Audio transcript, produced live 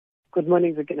Good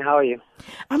morning, Vicky. How are you?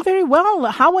 I'm very well.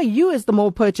 How are you is the more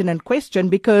pertinent question,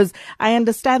 because I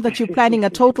understand that you're planning a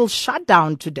total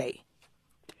shutdown today.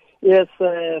 Yes,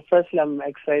 firstly, I'm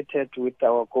excited with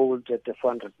our goal at the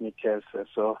 400 meters,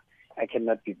 so I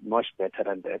cannot be much better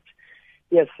than that.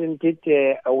 Yes, indeed,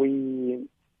 we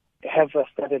have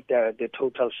started the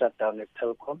total shutdown at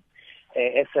Telkom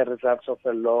as a result of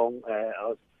a long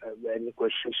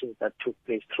negotiations that took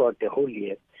place throughout the whole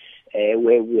year,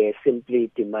 where we are simply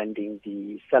demanding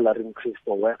the salary increase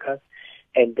for workers,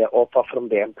 and the offer from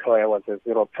the employer was a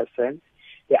 0%.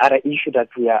 The other issue that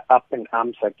we are up in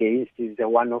arms against is the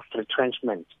one of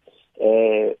retrenchment.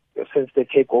 Since the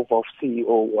takeover of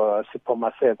CEO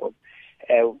Ceppawu,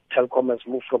 Telkom has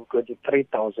moved from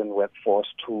 23,000 workforce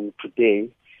to today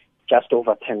just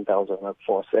over 10,000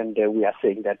 workforce, and we are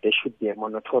saying that there should be a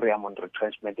moratorium on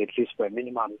retrenchment, at least for a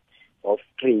minimum of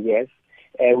 3 years.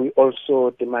 We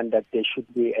also demand that there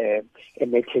should be a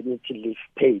maternity leave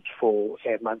paid for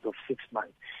a month of 6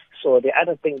 months. So the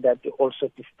other thing that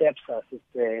also disturbs us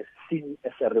is seen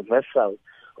as a reversal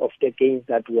of the gains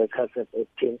that workers have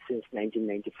obtained since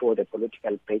 1994, the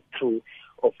political breakthrough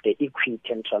of the equity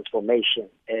and transformation.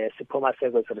 Ceppawu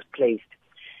has replaced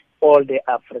all the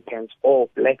Africans or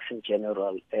blacks in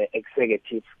general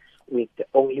executives with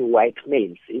only white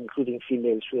males, including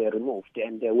females who were removed.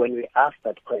 And when we asked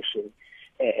that question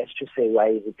as to say why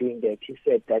is he doing that, he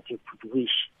said that he could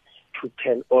wish to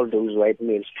turn all those white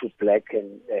males to black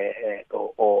and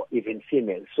or even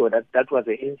females. So that was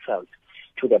an insult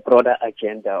to the broader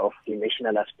agenda of the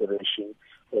national aspiration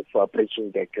for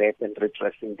bridging the gap and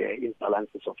redressing the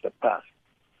imbalances of the past.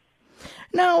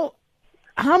 Now,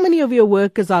 how many of your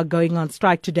workers are going on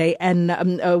strike today, and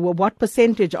what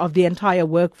percentage of the entire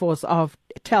workforce of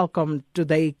Telkom do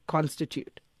they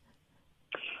constitute?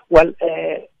 Well,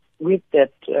 with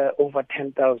that over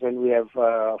 10,000, we have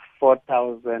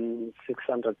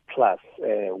 4,600 plus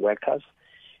workers.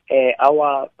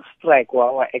 Our strike or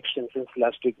our action since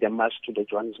last week, the march to the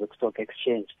Johannesburg Stock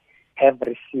Exchange, have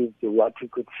received what we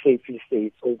could safely say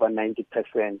it's over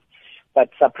 90%. But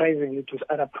surprisingly, to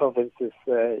other provinces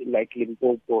like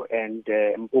Limpopo and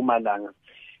Mpumalanga,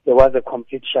 there was a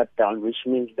complete shutdown, which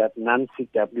means that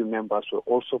non-CW members were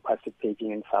also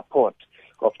participating in support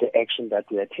of the action that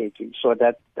we are taking. So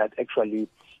that actually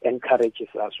encourages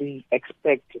us. We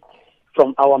expect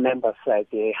from our member side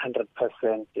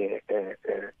 100%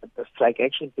 strike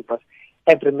action, because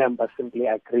every member simply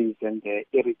agrees and they're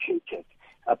irritated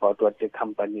about what the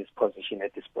company's position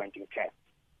at this point in time.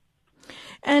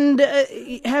 And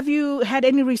have you had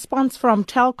any response from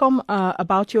Telkom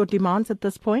about your demands at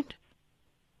this point?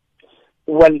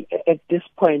 Well, at this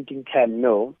point in time,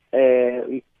 no.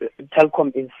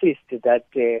 Telkom insists that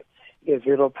the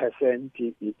 0%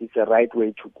 is the right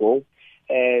way to go,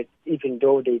 even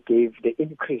though they gave the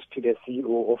increase to the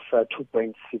CEO of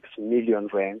 2.6 million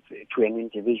rands to an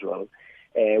individual,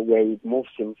 where it moves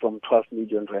him from 12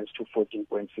 million rands to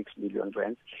 14.6 million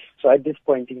rands. So at this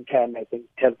point in time, I think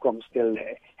Telkom still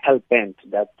hell-bent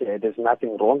that there's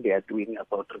nothing wrong they are doing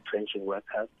about retrenching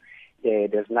workers.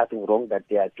 There's nothing wrong that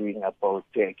they are doing about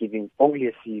giving only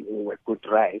a CEO a good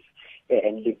rise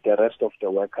and leave the rest of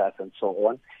the workers and so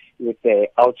on, with the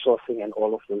outsourcing and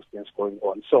all of those things going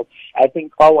on. So I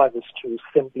think ours is to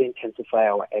simply intensify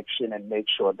our action and make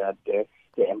sure that the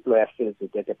employer feels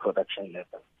it at the production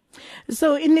level.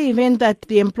 So in the event that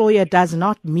the employer does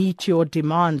not meet your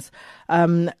demands,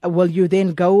 will you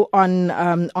then go on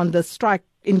the strike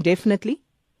indefinitely?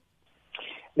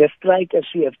 The strike, as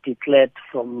we have declared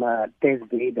from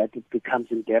Thursday, that it becomes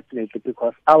indefinite,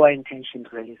 because our intention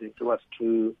really was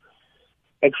to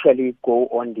actually go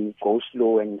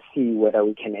slow and see whether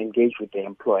we can engage with the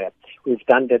employer. We've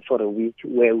done that for a week,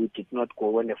 where we did not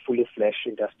go on a fully fledged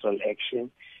industrial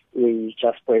action. We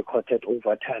just boycotted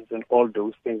overtimes and all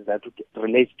those things that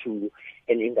relate to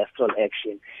an industrial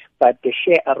action. But the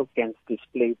sheer arrogance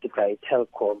displayed by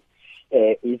Telkom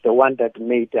is the one that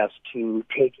made us to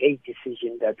take a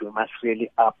decision that we must really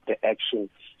up the action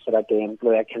so that the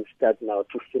employer can start now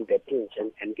to feel the pinch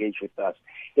and engage with us.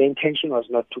 The intention was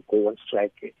not to go on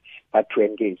strike, but to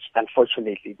engage.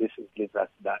 Unfortunately, this leaves us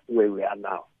where we are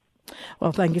now.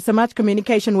 Well, thank you so much,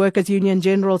 Communication Workers Union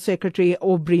General Secretary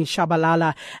Aubrey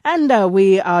Tshabalala. And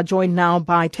we are joined now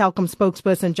by Telkom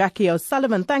spokesperson Jacqui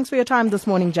O'Sullivan. Thanks for your time this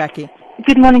morning, Jacqui.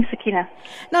 Good morning, Sakina.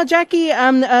 Now, Jacqui,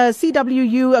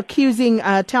 CWU accusing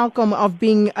Telkom of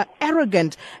being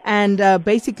arrogant and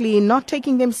basically not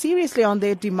taking them seriously on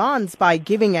their demands by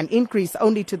giving an increase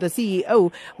only to the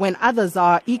CEO when others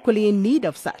are equally in need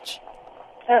of such.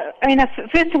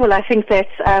 First of all, I think that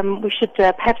we should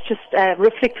perhaps just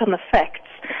reflect on the facts.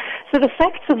 So the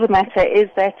facts of the matter is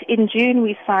that in June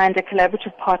we signed a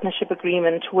collaborative partnership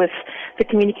agreement with the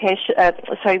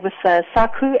with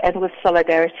SACU and with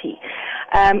Solidarity.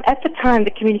 At the time,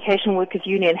 the Communication Workers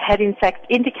Union had in fact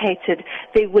indicated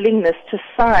their willingness to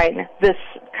sign this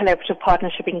collaborative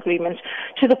partnership agreement,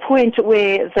 to the point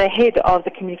where the head of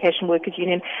the Communication Workers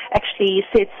Union actually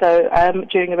said so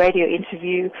during a radio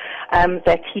interview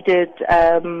that he did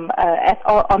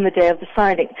on the day of the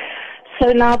signing.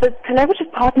 So now the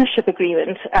collaborative partnership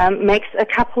agreement makes a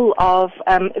couple of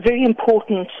very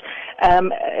important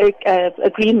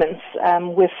agreements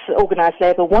with organised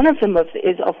labour. One of them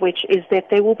which is that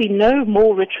there will be no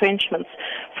more retrenchments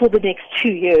for the next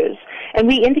 2 years. And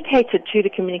we indicated to the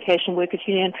Communication Workers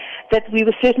Union that we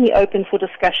were certainly open for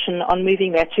discussion on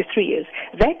moving that to 3 years.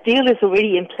 That deal is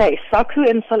already in place. SACU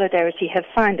and Solidarity have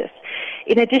signed it.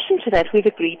 In addition to that, we've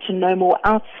agreed to no more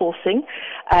outsourcing,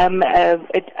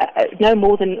 no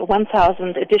more than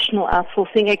 1,000 additional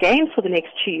outsourcing, again for the next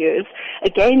 2 years,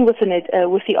 again with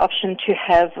the option to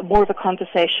have more of a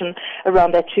conversation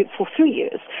around that for 3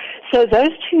 years. So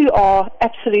those two are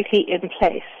absolutely in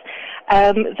place.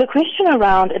 The question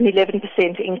around an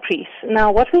 11% increase.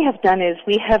 Now, what we have done is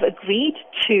we have agreed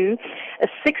to a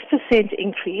 6%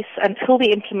 increase until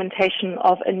the implementation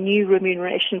of a new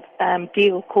remuneration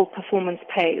deal called Performance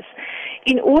Pays.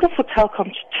 In order for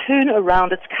Telkom to turn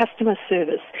around its customer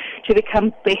service to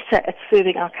become better at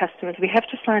serving our customers, we have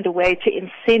to find a way to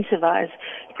incentivize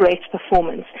great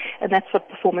performance, and that's what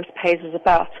Performance Pays is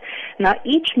about. Now,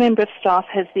 each member of staff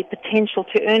has the potential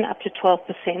to earn up to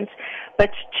 12%,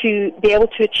 but to be able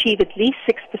to achieve at least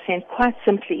 6% quite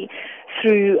simply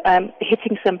through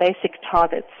hitting some basic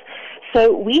targets.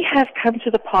 So we have come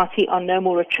to the party on no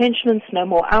more retrenchments, no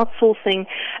more outsourcing,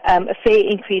 a fair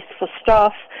increase for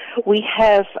staff. We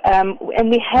have, and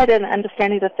we had an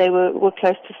understanding that they were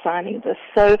close to signing this.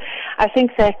 So I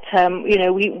think that,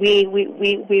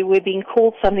 we were being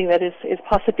called something that is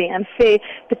possibly unfair,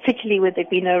 particularly when there'd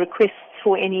be no requests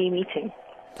for any meeting.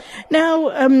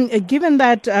 Now, given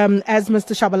that, as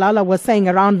Mr. Tshabalala was saying,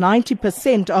 around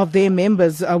 90% of their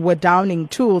members were downing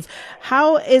tools,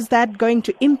 how is that going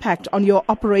to impact on your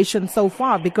operation so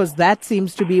far? Because that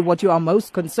seems to be what you are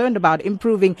most concerned about,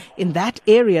 improving in that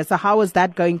area. So how is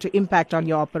that going to impact on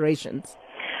your operations?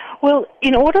 Well,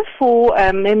 in order for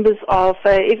members of,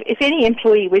 if any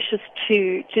employee wishes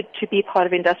to be part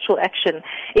of industrial action,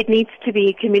 it needs to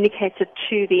be communicated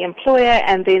to the employer,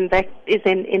 and then that is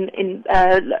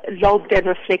logged and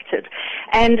reflected.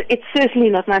 And it's certainly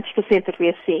not 90% that we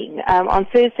are seeing. On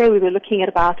Thursday, we were looking at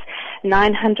about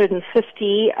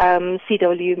 950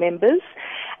 CW members,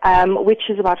 which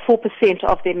is about 4%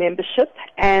 of their membership,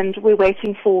 and we're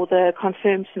waiting for the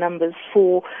confirmed numbers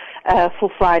for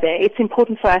Friday. It's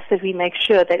important for us that we make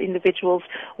sure that individuals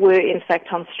were in fact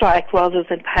on strike rather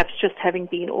than perhaps just having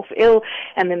been off ill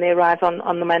and then they arrive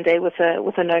on the Monday with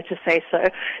a note to say so.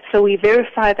 So we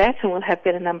verify that and we'll have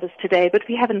better numbers today, but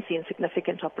we haven't seen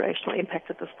significant operational impact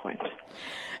at this point.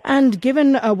 And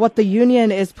given what the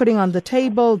union is putting on the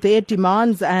table, their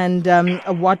demands and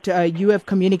what you have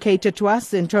communicated to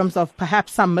us in terms of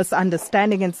perhaps some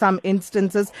misunderstanding in some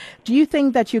instances, do you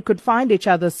think that you could find each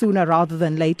other sooner rather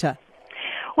than later?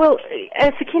 Well,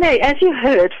 Sakina, as you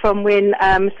heard from when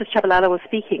Mr. Tshabalala was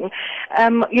speaking,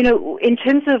 in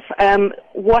terms of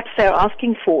what they're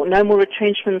asking for, no more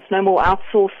retrenchments, no more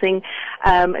outsourcing,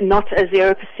 not a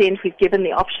 0%. We've given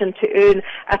the option to earn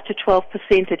up to 12%,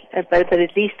 but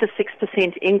at least a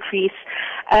 6% increase.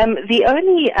 The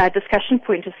only discussion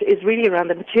point is really around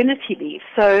the maternity leave.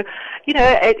 So,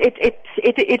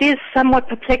 it is somewhat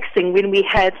perplexing when we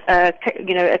had, a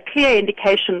clear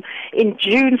indication in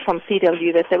June from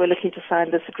CW that they were looking to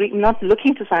sign this agreement, not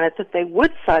looking to sign it, that they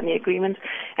would sign the agreement,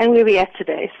 and where we are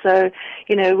today. So,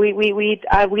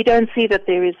 we don't see that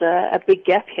there is a big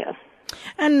gap here.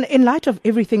 And in light of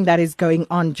everything that is going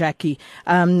on, Jacqui,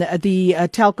 the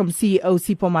Telkom CEO,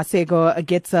 Sipho Masego,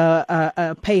 gets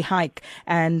a pay hike,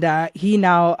 and he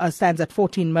now stands at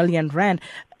 14 million rand.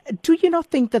 Do you not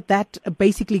think that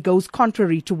basically goes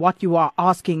contrary to what you are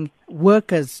asking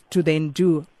workers to then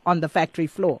do on the factory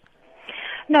floor?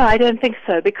 No, I don't think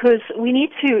so, because we need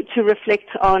to reflect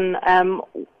on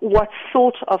what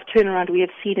sort of turnaround we have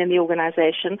seen in the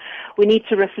organization. We need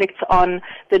to reflect on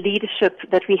the leadership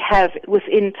that we have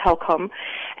within Telkom,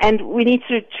 and we need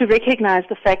to recognize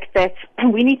the fact that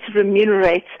we need to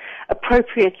remunerate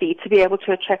appropriately to be able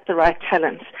to attract the right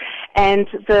talent. And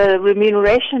the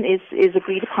remuneration is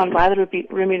agreed upon by the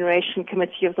Remuneration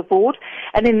Committee of the board.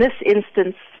 And in this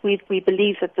instance, we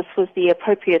believe that this was the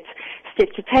appropriate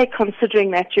step to take,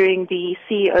 considering that during the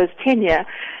CEO's tenure,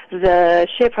 the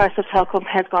share price of Telkom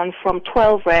has gone from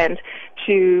 12 Rand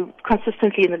to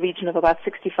consistently in the region of about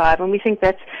 65. And we think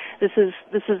that this is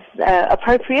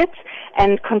appropriate,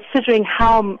 and considering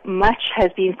how much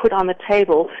has been put on the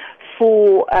table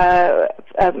for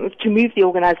to move the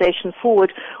organisation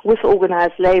forward with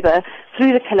organised labour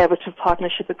through the collaborative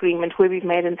partnership agreement, where we've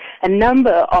made a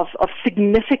number of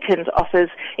significant offers,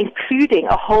 including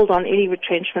a hold on any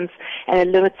retrenchments and a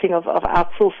limiting of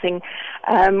outsourcing.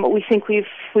 We think we've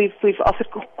offered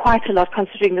quite a lot,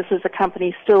 considering this is a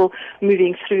company still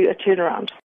moving through a turnaround.